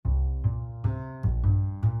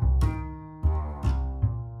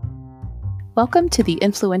Welcome to the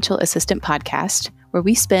Influential Assistant Podcast, where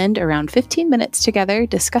we spend around 15 minutes together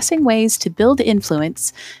discussing ways to build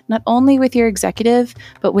influence, not only with your executive,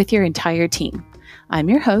 but with your entire team. I'm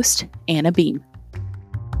your host, Anna Beam.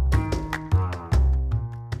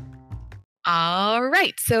 All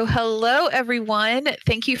right. So hello, everyone.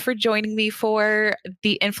 Thank you for joining me for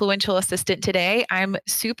the Influential Assistant today. I'm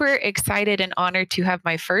super excited and honored to have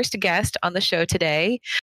my first guest on the show today.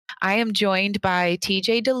 I am joined by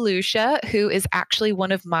TJ DeLucia, who is actually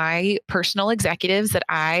one of my personal executives that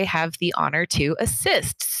I have the honor to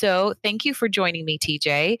assist. So thank you for joining me,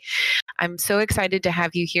 TJ. I'm so excited to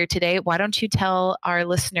have you here today. Why don't you tell our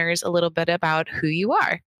listeners a little bit about who you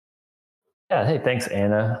are? Yeah, hey, thanks,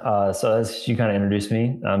 Anna. So as you kind of introduced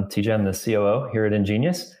me, I'm TJ. I'm the COO here at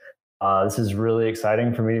Ingenious. This is really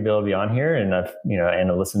exciting for me to be able to be on here, and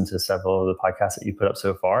Anna listened to several of the podcasts that you put up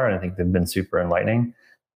so far, and I think they've been super enlightening.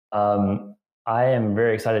 I am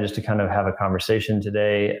very excited just to kind of have a conversation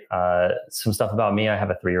today. Some stuff about me. I have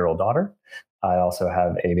a 3-year-old daughter. I also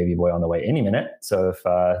have a baby boy on the way any minute. So if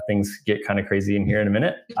things get kind of crazy in here in a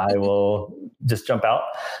minute, I will just jump out.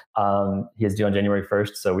 He is due on January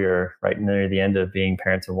 1st. So we are right near the end of being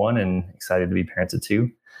parents of 1 and excited to be parents of 2.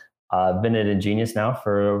 I've been at Ingenious now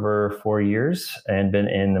for over 4 years and been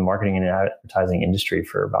in the marketing and advertising industry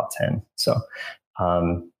for about 10. So,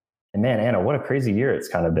 and man, Anna, what a crazy year it's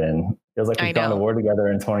kind of been. Feels like we've gone to war together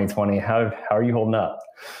in 2020. How are you holding up?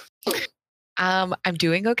 I'm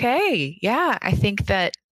doing okay. Yeah, I think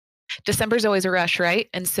that December's always a rush, right?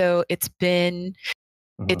 And so it's been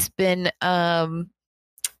not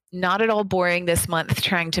at all boring this month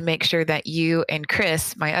trying to make sure that you and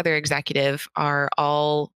Chris, my other executive, are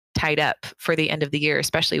all tied up for the end of the year,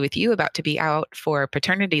 especially with you about to be out for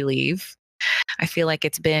paternity leave. I feel like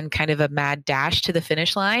it's been kind of a mad dash to the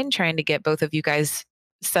finish line, trying to get both of you guys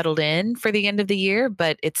settled in for the end of the year,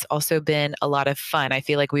 but it's also been a lot of fun. I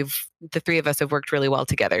feel like the three of us have worked really well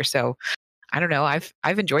together. So I don't know. I've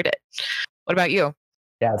enjoyed it. What about you?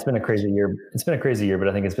 Yeah, it's been a crazy year. But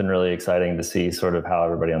I think it's been really exciting to see sort of how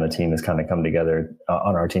everybody on the team has kind of come together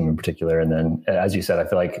on our team in particular. And then, as you said, I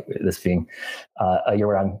feel like this being a year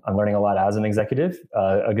where I'm learning a lot as an executive,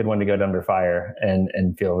 a good one to go under fire and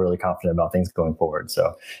feel really confident about things going forward.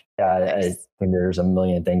 So yeah, I think there's a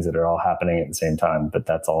million things that are all happening at the same time, but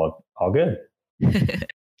that's all good.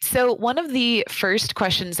 So one of the first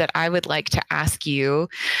questions that I would like to ask you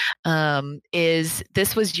is,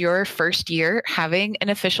 this was your first year having an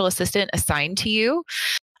official assistant assigned to you.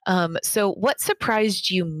 So what surprised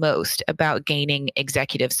you most about gaining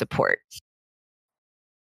executive support?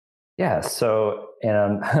 Yeah, so, and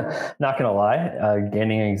I'm not going to lie,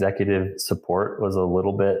 gaining executive support was a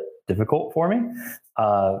little bit difficult for me.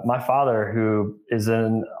 My father, who is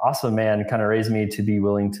an awesome man, kind of raised me to be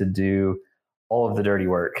willing to do all of the dirty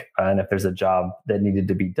work. And if there's a job that needed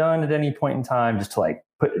to be done at any point in time, just to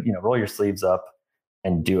roll your sleeves up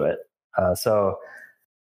and do it. So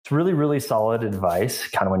it's really, really solid advice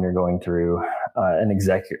kind of when you're going through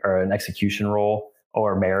an execution role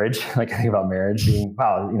or marriage. Like, I think about marriage being,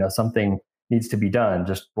 wow, something needs to be done.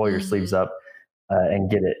 Just roll your sleeves up and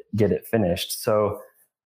get it finished. So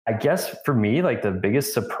I guess for me, like, the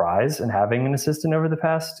biggest surprise in having an assistant over the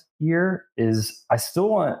past year is I still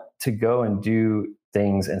want to go and do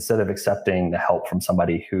things instead of accepting the help from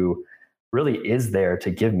somebody who really is there to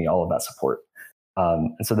give me all of that support.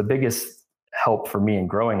 And so the biggest help for me in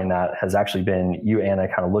growing in that has actually been you, Anna,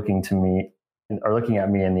 kind of looking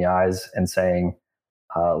at me in the eyes and saying,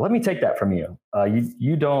 let me take that from you.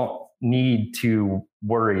 You don't need to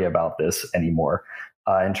worry about this anymore,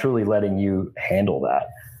 and truly letting you handle that.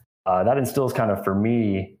 That instills kind of, for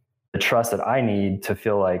me, the trust that I need to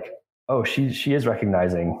feel like, oh, she is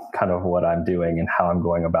recognizing kind of what I'm doing and how I'm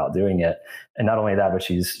going about doing it. And not only that, but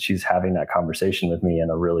she's having that conversation with me in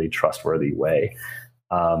a really trustworthy way.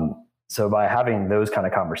 So by having those kind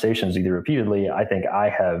of conversations either repeatedly, I think I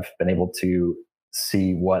have been able to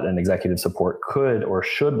see what an executive support could or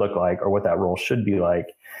should look like, or what that role should be like,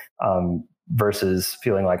 versus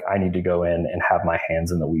feeling like I need to go in and have my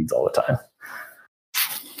hands in the weeds all the time.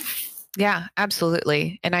 Yeah,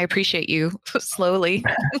 absolutely. And I appreciate you slowly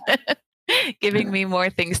giving me more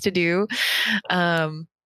things to do.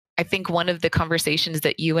 I think one of the conversations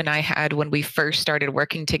that you and I had when we first started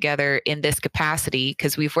working together in this capacity,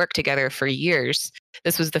 because we've worked together for years,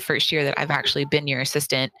 this was the first year that I've actually been your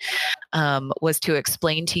assistant, was to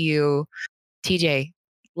explain to you, TJ,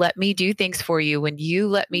 let me do things for you. When you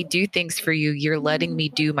let me do things for you, you're letting me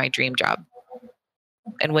do my dream job.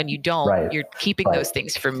 And when you don't, you're keeping those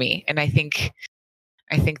things from me. And I think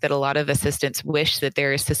that a lot of assistants wish that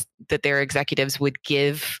their executives would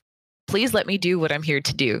give please let me do what I'm here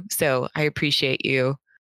to do. So I appreciate you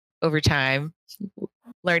over time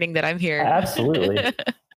learning that I'm here. Absolutely.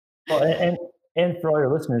 Well, and for all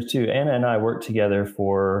your listeners too, Anna and I worked together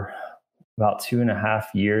for about 2.5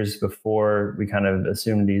 years before we kind of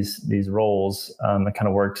assumed these roles. I kind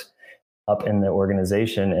of worked up in the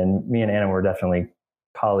organization, and me and Anna were definitely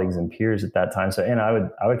colleagues and peers at that time. So Anna,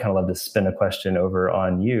 I would kind of love to spin a question over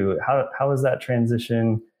on you. How was that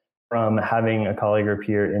transition from having a colleague or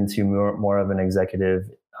peer into more of an executive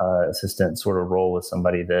assistant sort of role with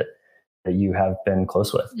somebody that you have been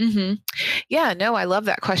close with? Mm-hmm. Yeah, no, I love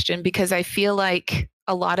that question because I feel like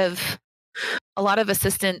a lot of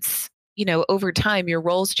assistants, over time your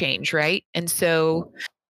roles change, right? And so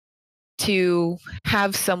to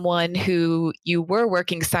have someone who you were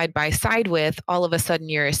working side by side with, all of a sudden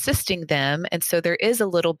you're assisting them. And so there is a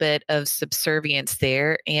little bit of subservience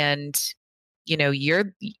there. And,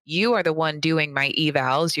 you are the one doing my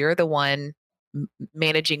evals. You're the one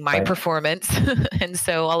managing my performance. And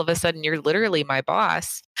so all of a sudden you're literally my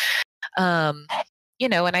boss. And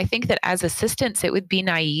I think that as assistants, it would be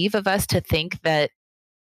naive of us to think that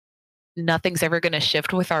nothing's ever going to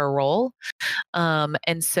shift with our role.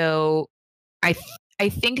 And so I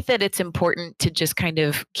think that it's important to just kind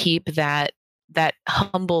of keep that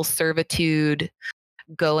humble servitude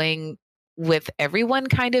going with everyone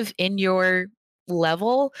kind of in your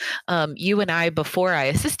level. You and I, before I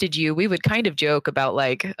assisted you, we would kind of joke about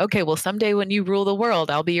like, okay, well, someday when you rule the world,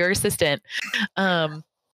 I'll be your assistant. But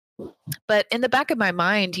in the back of my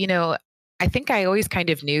mind, I think I always kind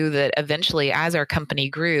of knew that eventually as our company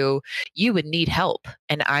grew, you would need help.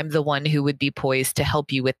 And I'm the one who would be poised to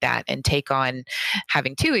help you with that and take on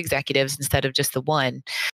having 2 executives instead of just the one.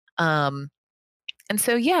 And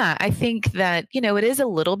so, yeah, I think that, it is a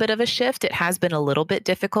little bit of a shift. It has been a little bit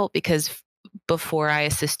difficult because before I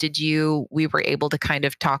assisted you, we were able to kind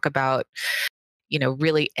of talk about,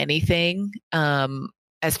 really anything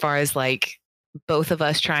as far as like, both of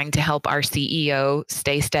us trying to help our CEO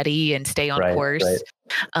stay steady and stay on course.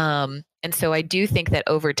 Right. And so I do think that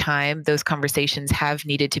over time, those conversations have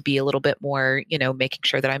needed to be a little bit more, making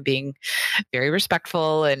sure that I'm being very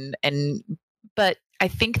respectful but I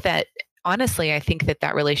think that honestly, I think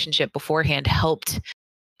that relationship beforehand helped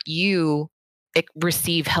you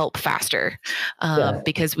receive help faster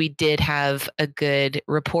because we did have a good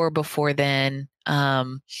rapport before then.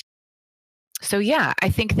 So yeah, I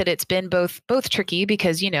think that it's been both tricky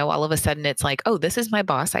because, all of a sudden it's like, oh, this is my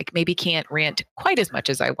boss. I maybe can't rant quite as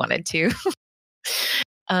much as I wanted to,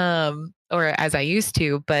 or as I used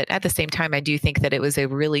to. But at the same time, I do think that it was a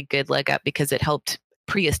really good leg up because it helped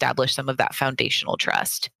pre-establish some of that foundational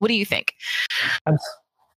trust. What do you think?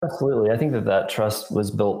 Absolutely. I think that trust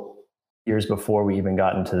was built years before we even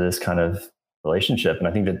got into this kind of relationship. And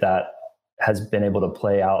I think that has been able to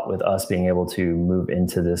play out with us being able to move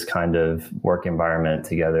into this kind of work environment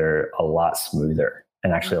together a lot smoother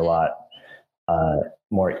and actually a lot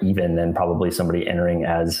more even than probably somebody entering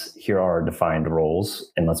as here are defined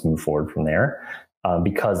roles and let's move forward from there,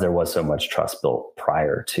 because there was so much trust built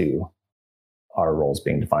prior to our roles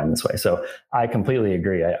being defined this way. So I completely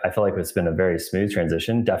agree. I feel like it's been a very smooth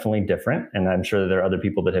transition, definitely different. And I'm sure that there are other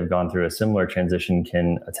people that have gone through a similar transition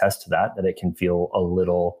can attest to that it can feel a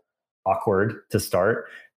little awkward to start.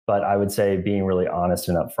 But I would say being really honest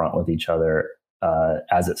and upfront with each other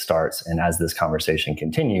as it starts and as this conversation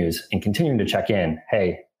continues and continuing to check in,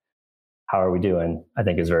 hey, how are we doing? I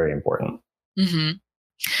think is very important.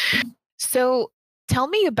 Mm-hmm. So tell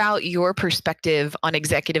me about your perspective on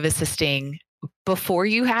executive assisting before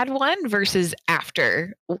you had one versus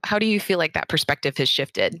after. How do you feel like that perspective has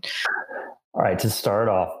shifted? All right, to start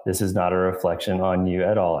off, this is not a reflection on you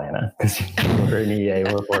at all, Anna, because you were an EA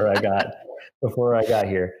before I got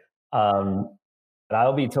here. But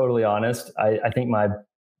I'll be totally honest. I think my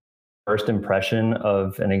first impression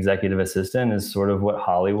of an executive assistant is sort of what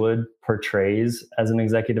Hollywood portrays as an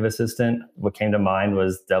executive assistant. What came to mind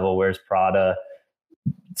was Devil Wears Prada,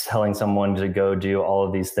 telling someone to go do all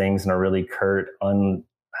of these things in a really curt,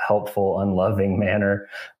 unhelpful, unloving manner.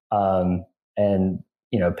 And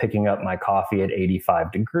picking up my coffee at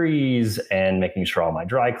 85 degrees and making sure all my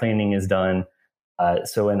dry cleaning is done.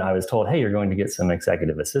 So when I was told, hey, you're going to get some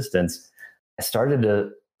executive assistants, I started to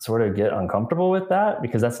sort of get uncomfortable with that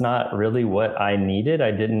because that's not really what I needed.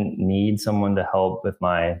 I didn't need someone to help with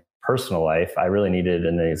my personal life. I really needed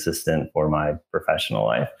an assistant for my professional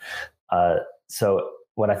life. So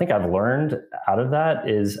what I think I've learned out of that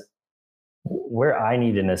is where I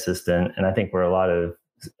need an assistant, and I think where a lot of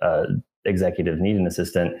executives need an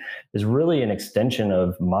assistant, is really an extension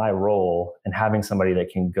of my role and having somebody that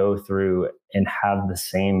can go through and have the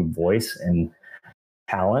same voice and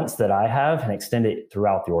talents that I have and extend it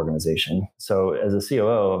throughout the organization. So as a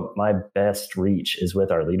COO, my best reach is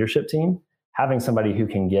with our leadership team. Having somebody who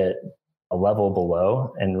can get a level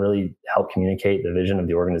below and really help communicate the vision of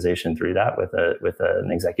the organization through that with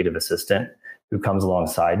an executive assistant who comes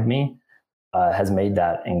alongside me has made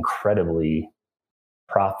that incredibly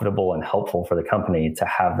profitable and helpful for the company to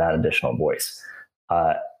have that additional voice.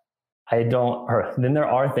 Then there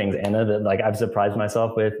are things, Anna, that like I've surprised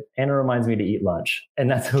myself with. Anna reminds me to eat lunch,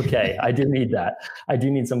 and that's okay. I do need that. I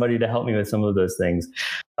do need somebody to help me with some of those things.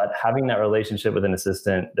 But having that relationship with an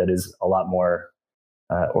assistant that is a lot more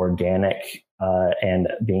organic and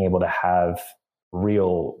being able to have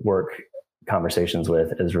real work conversations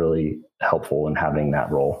with is really helpful in having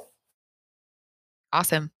that role.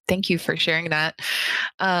 Awesome. Thank you for sharing that.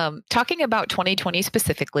 Talking about 2020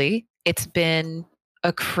 specifically, it's been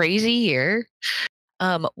a crazy year.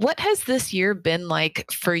 What has this year been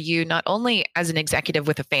like for you, not only as an executive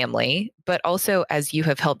with a family, but also as you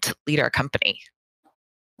have helped lead our company?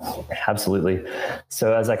 Absolutely.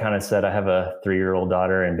 So as I kind of said, I have a 3-year-old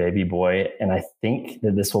daughter and baby boy, and I think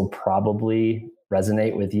that this will probably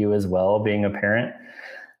resonate with you as well, being a parent.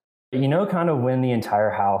 You know, kind of when the entire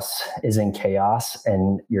house is in chaos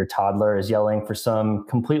and your toddler is yelling for some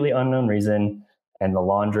completely unknown reason, and the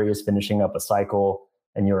laundry is finishing up a cycle,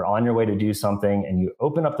 and you're on your way to do something, and you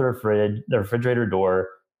open up the refrigerator door,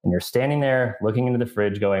 and you're standing there looking into the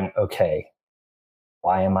fridge going, okay,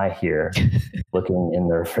 why am I here looking in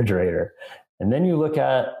the refrigerator? And then you look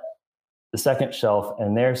at the second shelf,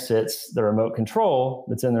 and there sits the remote control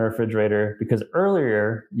that's in the refrigerator because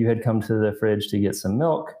earlier you had come to the fridge to get some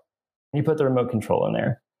milk and you put the remote control in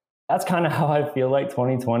there. That's kind of how I feel like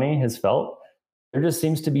 2020 has felt. There just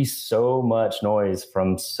seems to be so much noise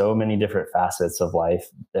from so many different facets of life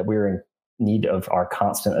that we're in need of our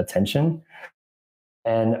constant attention.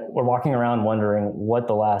 And we're walking around wondering what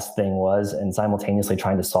the last thing was and simultaneously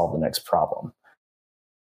trying to solve the next problem.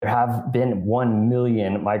 There have been 1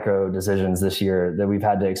 million micro decisions this year that we've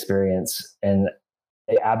had to experience, and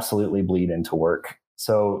they absolutely bleed into work.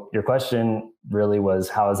 So your question really was,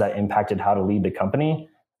 how has that impacted how to lead the company?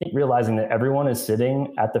 I think realizing that everyone is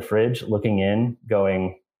sitting at the fridge looking in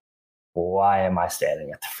going, why am I standing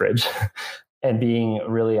at the fridge? And being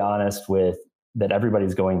really honest with that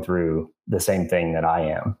everybody's going through the same thing that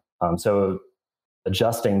I am. So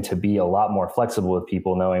adjusting to be a lot more flexible with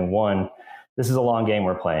people, knowing one, this is a long game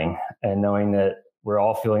we're playing, and knowing that we're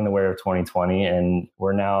all feeling the wear of 2020, and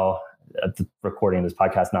we're now at the recording this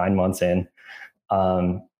podcast 9 months in,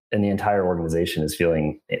 and the entire organization is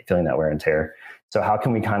feeling that wear and tear. So how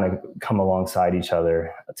can we kind of come alongside each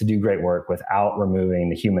other to do great work without removing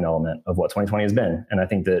the human element of what 2020 has been? And I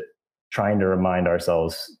think that trying to remind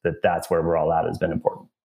ourselves that that's where we're all at has been important.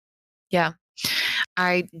 Yeah.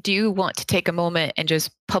 I do want to take a moment and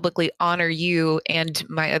just publicly honor you and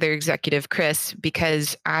my other executive, Chris,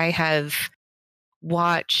 because I have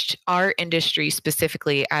watched our industry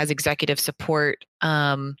specifically as executive support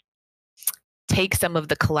take some of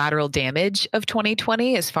the collateral damage of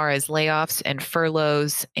 2020 as far as layoffs and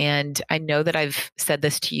furloughs. And I know that I've said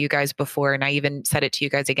this to you guys before, and I even said it to you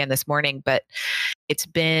guys again this morning, but it's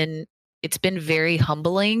been very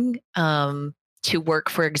humbling to work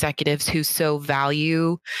for executives who so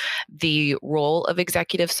value the role of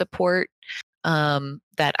executive support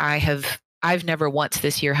that I've never once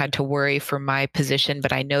this year had to worry for my position,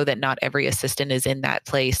 but I know that not every assistant is in that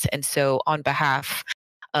place. And so on behalf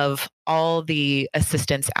of all the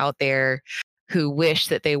assistants out there who wish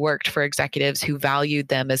that they worked for executives who valued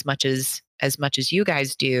them as much as you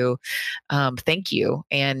guys do, thank you.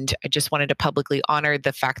 And I just wanted to publicly honor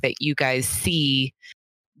the fact that you guys see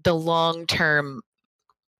the long-term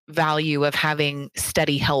value of having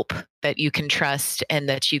steady help that you can trust and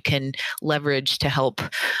that you can leverage to help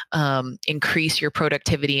increase your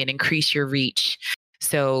productivity and increase your reach.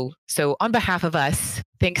 So on behalf of us,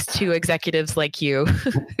 thanks to executives like you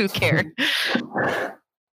who care.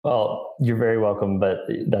 Well, you're very welcome, but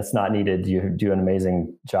that's not needed. You do an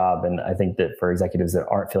amazing job. And I think that for executives that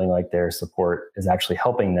aren't feeling like their support is actually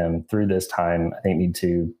helping them through this time, I think need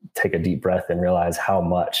to take a deep breath and realize how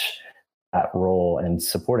much that role and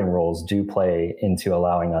supporting roles do play into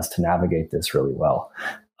allowing us to navigate this really well.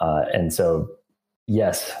 And so,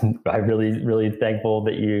 yes, I'm really, really thankful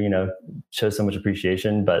that you show so much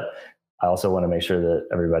appreciation, but I also want to make sure that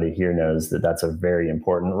everybody here knows that that's a very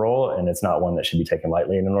important role, and it's not one that should be taken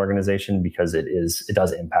lightly in an organization, because it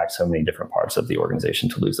does impact so many different parts of the organization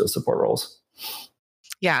to lose those support roles.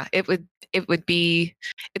 Yeah, it would be,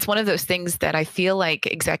 it's one of those things that I feel like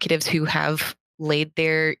executives who have laid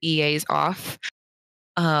their EAs off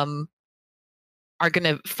are going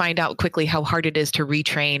to find out quickly how hard it is to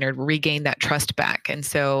retrain or regain that trust back. And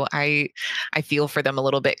so I feel for them a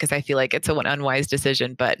little bit because I feel like it's an unwise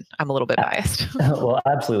decision, but I'm a little bit biased. Well,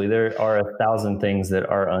 absolutely. There are 1,000 things that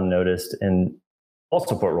are unnoticed in all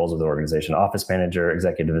support roles of the organization: office manager,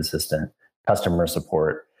 executive assistant, customer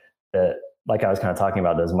support. That, like I was kind of talking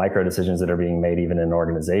about, those micro decisions that are being made even in an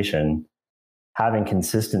organization, having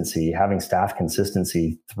consistency, having staff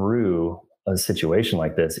consistency through a situation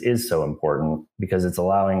like this is so important, because it's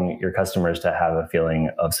allowing your customers to have a feeling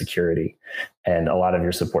of security. And a lot of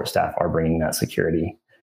your support staff are bringing that security,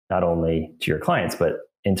 not only to your clients, but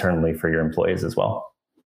internally for your employees as well.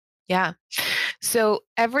 Yeah. So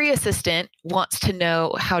every assistant wants to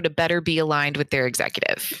know how to better be aligned with their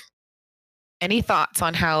executive. Any thoughts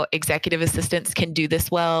on how executive assistants can do this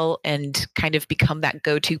well and kind of become that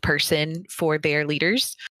go-to person for their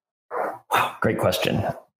leaders? Great question.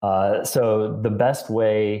 So the best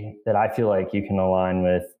way that I feel like you can align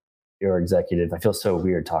with your executive, I feel so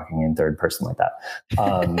weird talking in third person like that,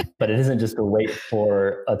 but it isn't just to wait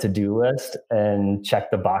for a to-do list and check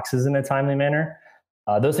the boxes in a timely manner.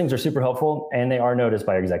 Those things are super helpful, and they are noticed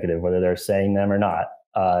by your executive, whether they're saying them or not.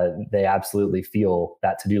 They absolutely feel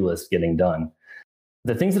that to-do list getting done.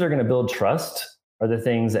 The things that are going to build trust are the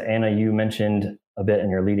things that, Anna, you mentioned a bit in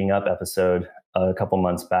your leading up episode a couple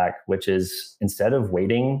months back, which is, instead of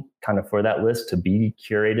waiting kind of for that list to be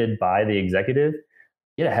curated by the executive,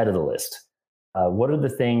 get ahead of the list. What are the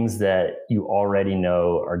things that you already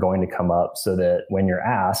know are going to come up, so that when you're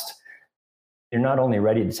asked, you're not only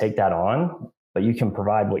ready to take that on, but you can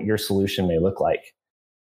provide what your solution may look like.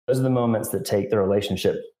 Those are the moments that take the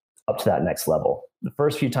relationship up to that next level. The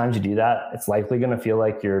first few times you do that, it's likely going to feel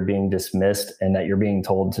like you're being dismissed and that you're being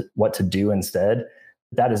told what to do instead.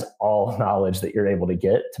 That is all knowledge that you're able to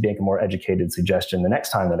get to make a more educated suggestion the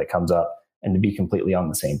next time that it comes up, and to be completely on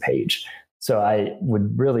the same page. So I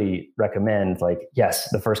would really recommend, yes,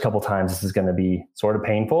 the first couple times this is going to be sort of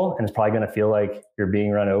painful, and it's probably going to feel like you're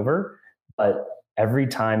being run over. But every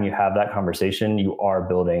time you have that conversation, you are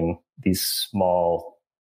building these small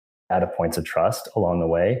data points of trust along the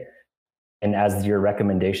way. And as your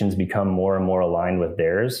recommendations become more and more aligned with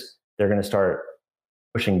theirs, they're going to start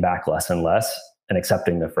pushing back less and less and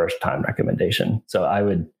accepting the first time recommendation. So I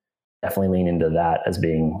would definitely lean into that as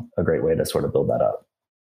being a great way to sort of build that up.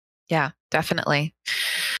 Yeah, definitely.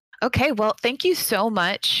 Okay, well, thank you so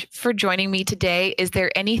much for joining me today. Is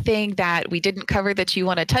there anything that we didn't cover that you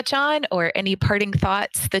want to touch on, or any parting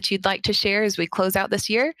thoughts that you'd like to share as we close out this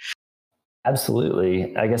year?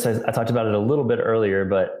 Absolutely. I guess I talked about it a little bit earlier,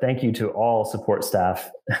 but thank you to all support staff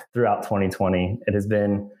throughout 2020. It has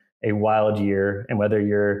been a wild year, and whether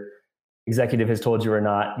your executive has told you or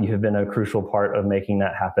not, you have been a crucial part of making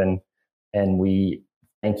that happen. And we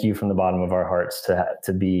thank you from the bottom of our hearts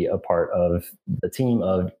to be a part of the team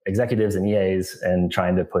of executives and EAs and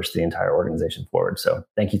trying to push the entire organization forward. So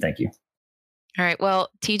thank you. Thank you. All right. Well,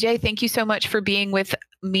 TJ, thank you so much for being with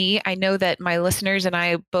me. I know that my listeners and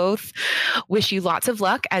I both wish you lots of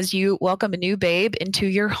luck as you welcome a new babe into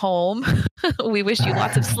your home. We wish you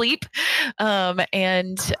lots of sleep. I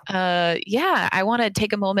want to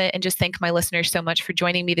take a moment and just thank my listeners so much for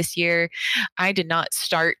joining me this year. I did not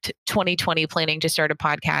start 2020 planning to start a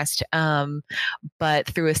podcast, but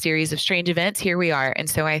through a series of strange events, here we are. And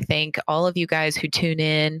so I thank all of you guys who tune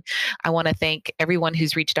in. I want to thank everyone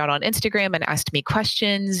who's reached out on Instagram and asked me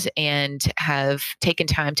questions and have taken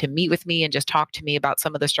time to meet with me and just talk to me about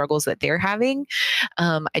some of the struggles that they're having.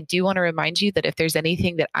 I do want to remind you that if there's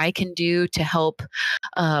anything that I can do to help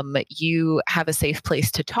you have a safe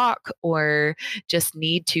place to talk, or just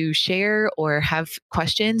need to share or have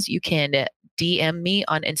questions, you can DM me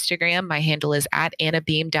on Instagram. My handle is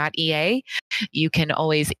 @annabeam.ea. You can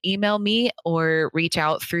always email me or reach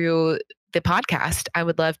out through the podcast. I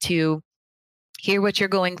would love to hear what you're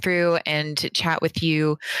going through and chat with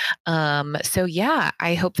you.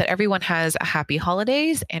 I hope that everyone has a happy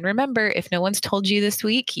holidays. And remember, if no one's told you this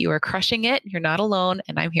week, you are crushing it. You're not alone,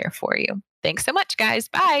 and I'm here for you. Thanks so much, guys.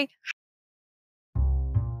 Bye.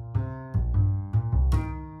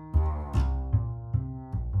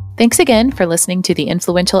 Thanks again for listening to the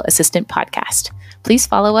Influential Assistant podcast. Please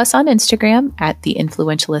follow us on Instagram @The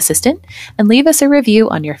Influential Assistant and leave us a review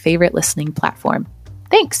on your favorite listening platform.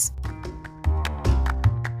 Thanks.